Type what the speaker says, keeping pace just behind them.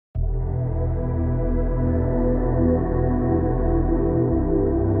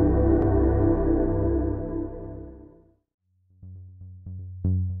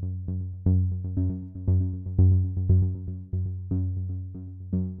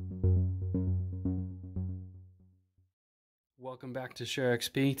Welcome back to Share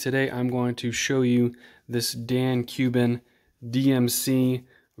XP. Today I'm going to show you this Dan Kubin DMC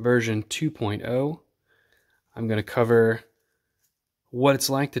version 2.0. I'm going to cover what it's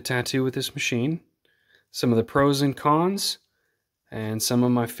like to tattoo with this machine, some of the pros and cons, and some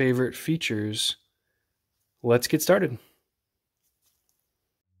of my favorite features. Let's get started.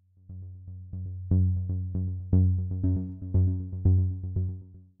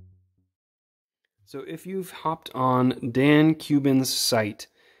 So if you've hopped on Dan Kubin's site,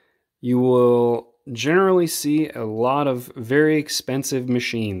 you will generally see a lot of very expensive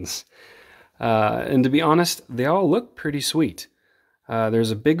machines. And to be honest, they all look pretty sweet.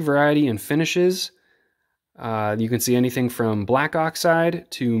 There's a big variety in finishes. You can see anything from black oxide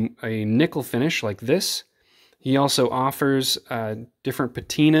to a nickel finish like this. He also offers different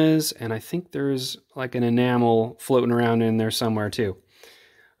patinas, and I think there's like an enamel floating around in there somewhere too.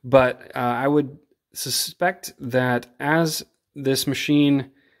 But I would suspect that as this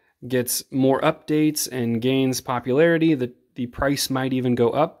machine gets more updates and gains popularity, the price might even go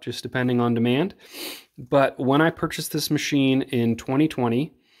up, just depending on demand. But when I purchased this machine in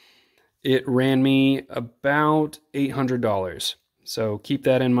 2020, it ran me about $800. So keep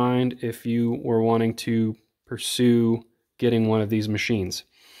that in mind if you were wanting to pursue getting one of these machines.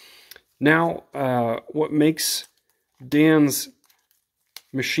 Now, what makes Dan's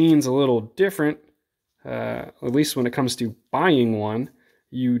machines a little different, at least when it comes to buying one,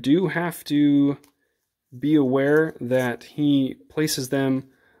 you do have to be aware that he places them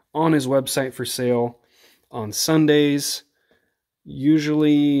on his website for sale on Sundays,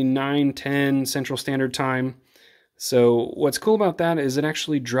 usually 9-10 Central Standard Time. So what's cool about that is it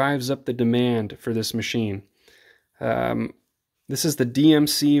actually drives up the demand for this machine. This is the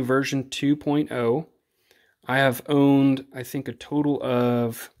DMC version 2.0. I have owned, I think, a total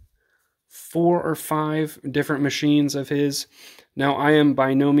of 4 or 5 different machines of his. Now, I am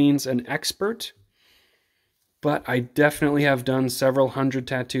by no means an expert, but I definitely have done several hundred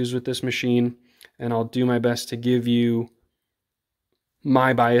tattoos with this machine, and I'll do my best to give you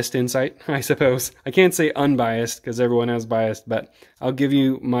my biased insight, I suppose. I can't say unbiased because everyone has bias, but I'll give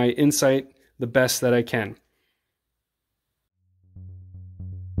you my insight the best that I can.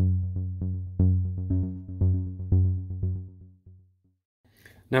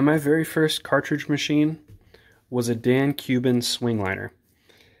 Now, my very first cartridge machine was a Dan Kubin swing liner.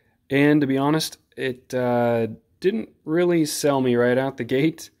 And to be honest, it didn't really sell me right out the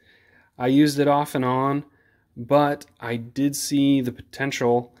gate. I used it off and on, but I did see the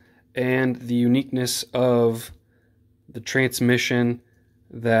potential and the uniqueness of the transmission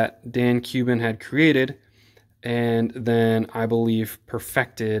that Dan Kubin had created, and then I believe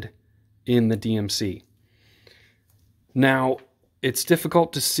perfected in the DMC. Now, it's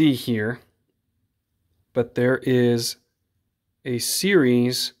difficult to see here, but there is a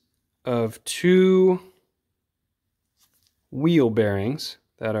series of 2 wheel bearings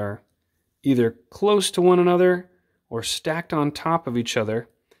that are either close to one another or stacked on top of each other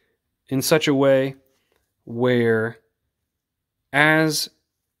in such a way where as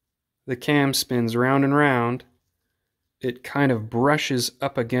the cam spins round and round, it kind of brushes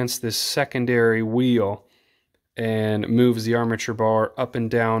up against this secondary wheel and moves the armature bar up and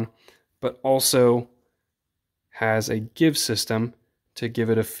down, but also has a give system to give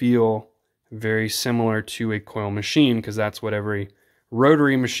it a feel very similar to a coil machine, because that's what every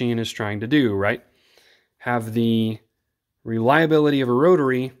rotary machine is trying to do, right? Have the reliability of a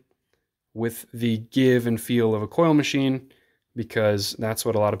rotary with the give and feel of a coil machine, because that's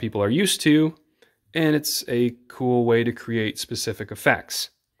what a lot of people are used to, and it's a cool way to create specific effects.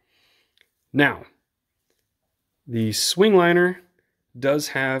 Now, the swing liner does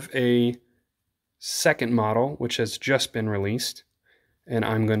have a second model, which has just been released, and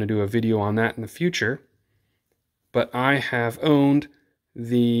I'm going to do a video on that in the future. But I have owned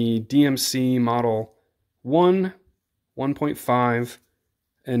the DMC Model 1, 1.5,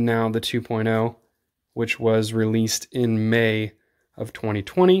 and now the 2.0, which was released in May of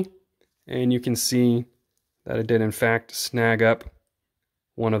 2020. And you can see that I did in fact snag up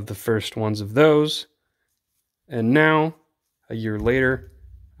one of the first ones of those. And now, a year later,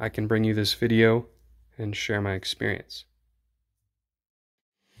 I can bring you this video and share my experience.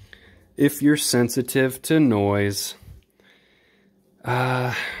 If you're sensitive to noise,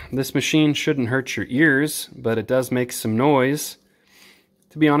 this machine shouldn't hurt your ears, but it does make some noise.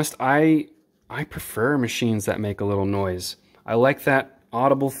 To be honest, I prefer machines that make a little noise. I like that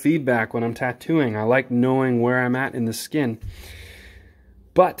audible feedback when I'm tattooing. I like knowing where I'm at in the skin.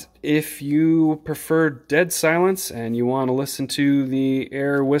 But if you prefer dead silence and you want to listen to the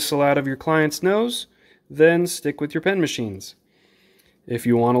air whistle out of your client's nose, then stick with your pen machines. If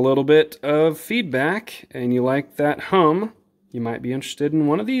you want a little bit of feedback and you like that hum, you might be interested in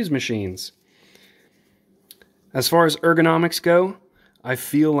one of these machines. As far as ergonomics go, I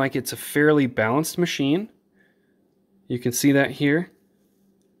feel like it's a fairly balanced machine. You can see that here.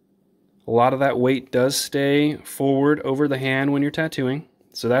 A lot of that weight does stay forward over the hand when you're tattooing,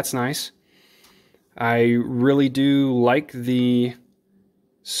 so that's nice. I really do like the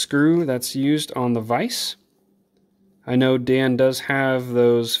screw that's used on the vise. I know Dan does have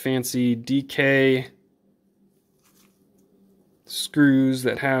those fancy DK screws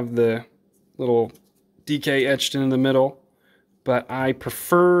that have the little DK etched in the middle, but I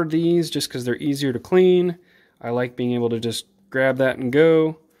prefer these just because they're easier to clean. I like being able to just grab that and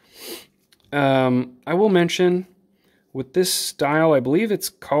go. I will mention, with this style, I believe it's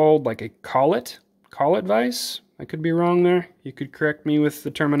called like a collet vise. I could be wrong there. You could correct me with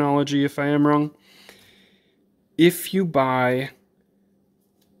the terminology if I am wrong. If you buy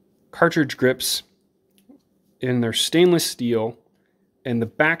cartridge grips and they're stainless steel and the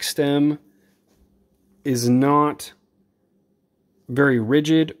back stem is not very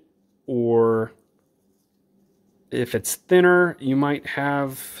rigid, or if it's thinner, you might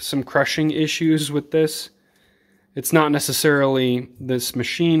have some crushing issues with this. It's not necessarily this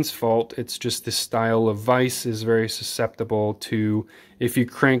machine's fault, it's just this style of vise is very susceptible to, if you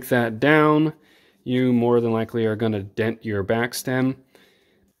crank that down, you more than likely are going to dent your back stem.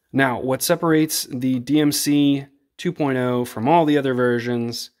 Now, what separates the DMC 2.0 from all the other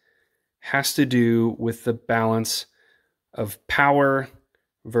versions has to do with the balance of power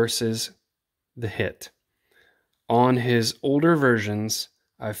versus the hit. On his older versions,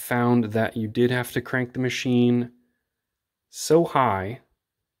 I've found that you did have to crank the machine so high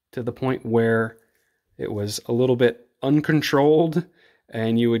to the point where it was a little bit uncontrolled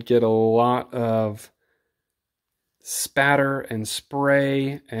and you would get a lot of spatter and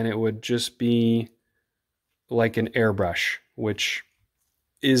spray, and it would just be like an airbrush, which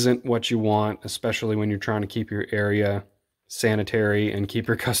isn't what you want, especially when you're trying to keep your area sanitary and keep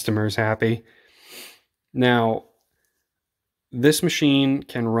your customers happy. Now, this machine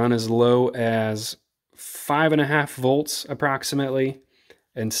can run as low as 5.5 volts approximately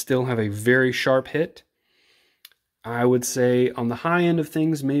and still have a very sharp hit. I would say on the high end of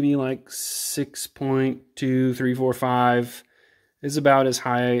things, maybe like 6.2345 is about as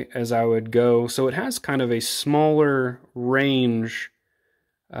high as I would go. So it has kind of a smaller range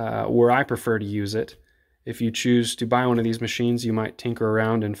where I prefer to use it. If you choose to buy one of these machines, you might tinker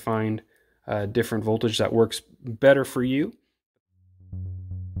around and find a different voltage that works better for you.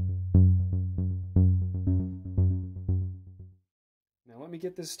 Now let me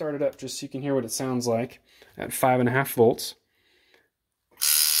get this started up just so you can hear what it sounds like at 5.5 volts.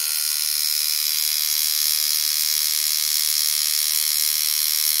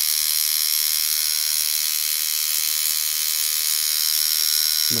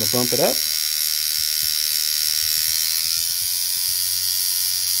 I'm going to bump it up.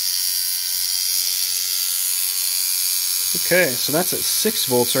 Okay, so that's at 6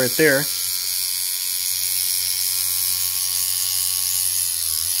 volts right there.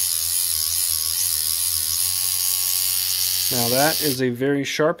 Now that is a very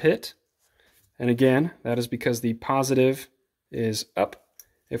sharp hit, and again, that is because the positive is up.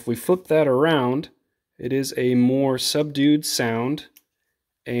 If we flip that around, it is a more subdued sound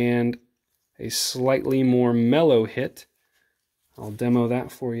and a slightly more mellow hit. I'll demo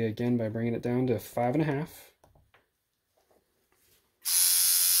that for you again by bringing it down to 5.5.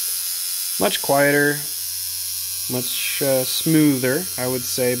 Much quieter, much smoother, I would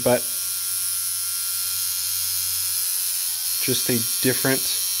say, but just a different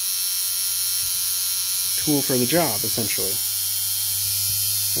tool for the job, essentially.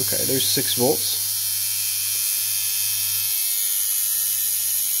 Okay, there's 6 volts.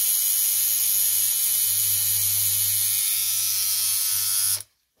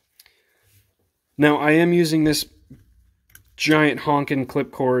 Now, I am using this giant honkin'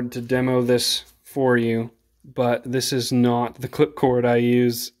 clip cord to demo this for you, but this is not the clip cord I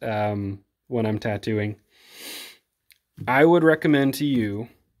use when I'm tattooing. I would recommend to you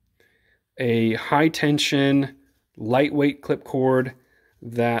a high tension, lightweight clip cord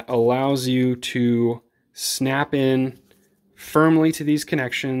that allows you to snap in firmly to these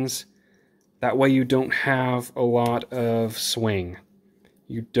connections. That way you don't have a lot of swing.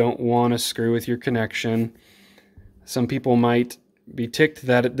 You don't want to screw with your connection. Some people might be ticked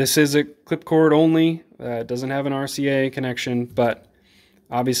that this is a clip cord only. It doesn't have an RCA connection, but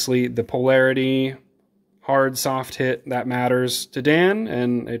obviously the polarity, hard, soft hit, that matters to Dan,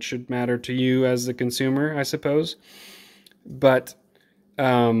 and it should matter to you as the consumer, I suppose. But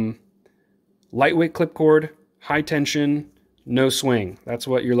Lightweight clipcord, high tension, no swing. That's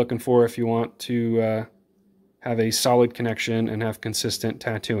what you're looking for if you want to have a solid connection and have consistent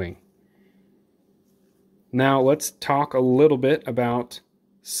tattooing. Now let's talk a little bit about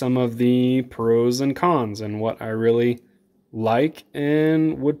some of the pros and cons and what I really like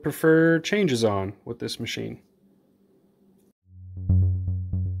and would prefer changes on with this machine.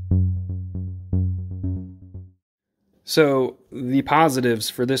 So the positives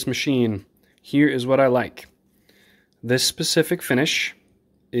for this machine, here is what I like. This specific finish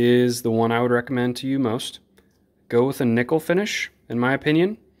is the one I would recommend to you most. Go with a nickel finish, in my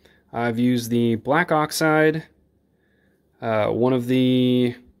opinion. I've used the black oxide, one of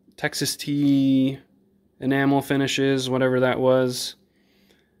the Texas Tea enamel finishes, whatever that was,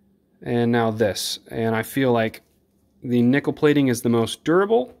 and now this. And I feel like the nickel plating is the most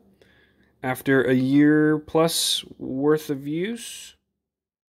durable. After a year plus worth of use,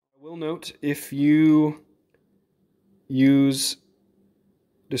 I will note if you use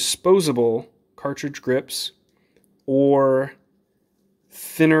disposable cartridge grips or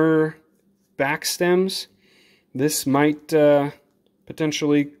thinner back stems, this might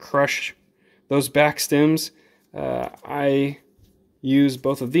potentially crush those back stems. I use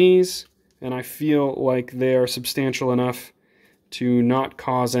both of these, and I feel like they are substantial enough to not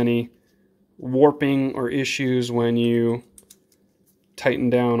cause any warping or issues when you tighten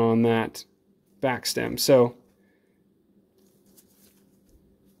down on that back stem. So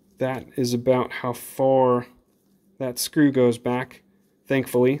that is about how far that screw goes back,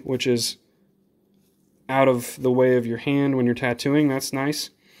 thankfully, which is out of the way of your hand when you're tattooing. That's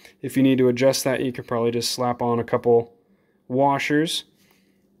nice. If you need to adjust that, you could probably just slap on a couple washers.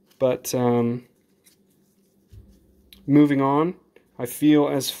 But moving on, I feel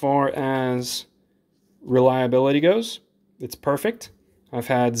as far as reliability goes, it's perfect. I've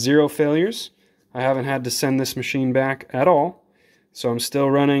had 0 failures. I haven't had to send this machine back at all. So I'm still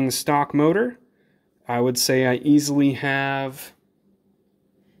running stock motor. I would say I easily have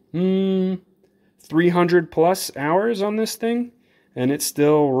 300 plus hours on this thing, and it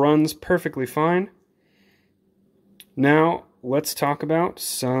still runs perfectly fine. Now, let's talk about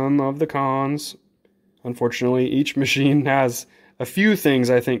some of the cons. Unfortunately, each machine has a few things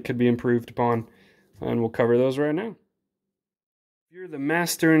I think could be improved upon, and we'll cover those right now. If you're the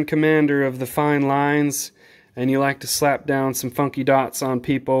master and commander of the fine lines, and you like to slap down some funky dots on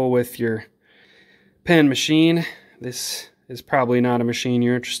people with your pen machine, this is probably not a machine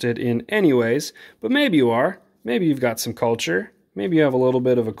you're interested in anyways, but maybe you are. Maybe you've got some culture. Maybe you have a little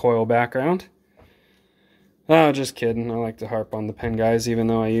bit of a coil background. Oh, just kidding. I like to harp on the pen guys, even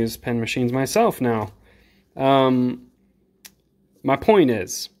though I use pen machines myself now. My point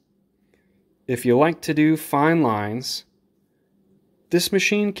is, if you like to do fine lines, this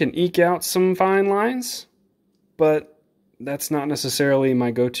machine can eke out some fine lines, but that's not necessarily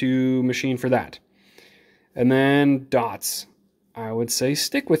my go-to machine for that. And then dots. I would say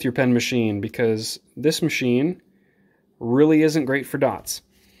stick with your pen machine, because this machine really isn't great for dots.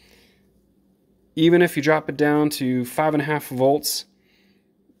 Even if you drop it down to 5.5 volts,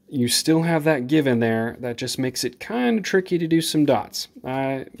 you still have that give in there that just makes it kind of tricky to do some dots.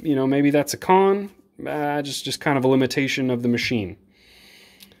 Maybe that's a con, just kind of a limitation of the machine.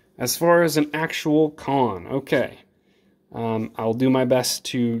 As far as an actual con, okay. I'll do my best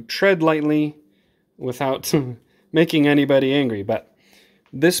to tread lightly without making anybody angry, but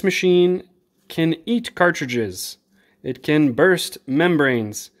this machine can eat cartridges. It can burst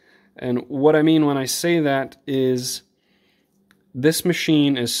membranes. And what I mean when I say that is this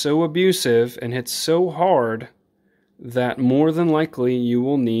machine is so abusive and hits so hard that more than likely you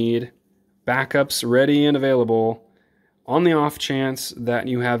will need backups ready and available on the off chance that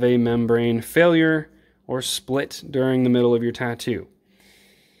you have a membrane failure or split during the middle of your tattoo.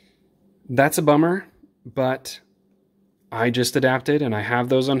 That's a bummer, but I just adapted and I have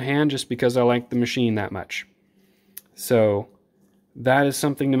those on hand just because I like the machine that much. So that is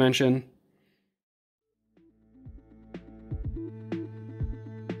something to mention.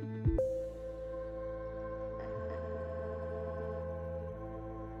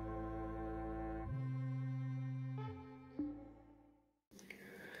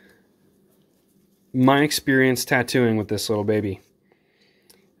 My experience tattooing with this little baby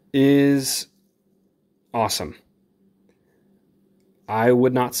is awesome. I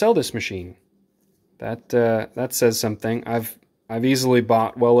would not sell this machine. That says something. I've easily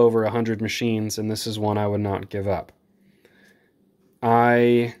bought well over 100 machines, and this is one I would not give up.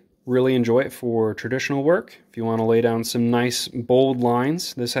 I really enjoy it for traditional work. If you want to lay down some nice bold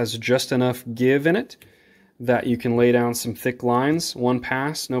lines, this has just enough give in it that you can lay down some thick lines, one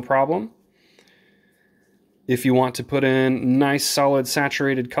pass, no problem. If you want to put in nice solid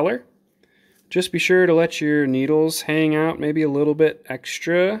saturated color, just be sure to let your needles hang out maybe a little bit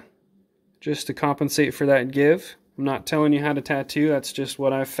extra just to compensate for that give. I'm not telling you how to tattoo, that's just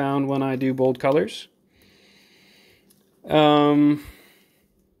what I've found when I do bold colors.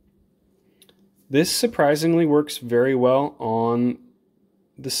 This surprisingly works very well on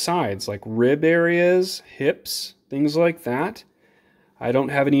the sides, like rib areas, hips, things like that. I don't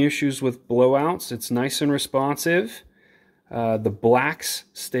have any issues with blowouts. It's nice and responsive. The blacks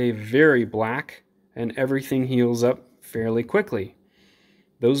stay very black, and everything heals up fairly quickly.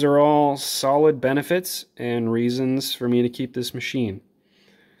 Those are all solid benefits and reasons for me to keep this machine.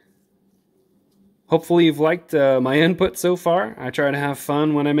 Hopefully you've liked my input so far. I try to have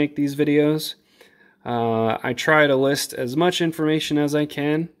fun when I make these videos. I try to list as much information as I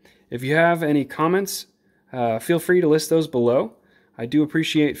can. If you have any comments, feel free to list those below. I do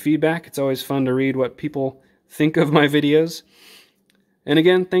appreciate feedback. It's always fun to read what people think of my videos. And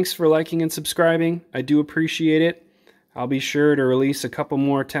again, thanks for liking and subscribing. I do appreciate it. I'll be sure to release a couple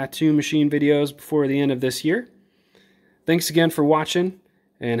more tattoo machine videos before the end of this year. Thanks again for watching,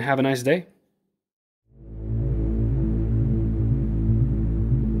 and have a nice day.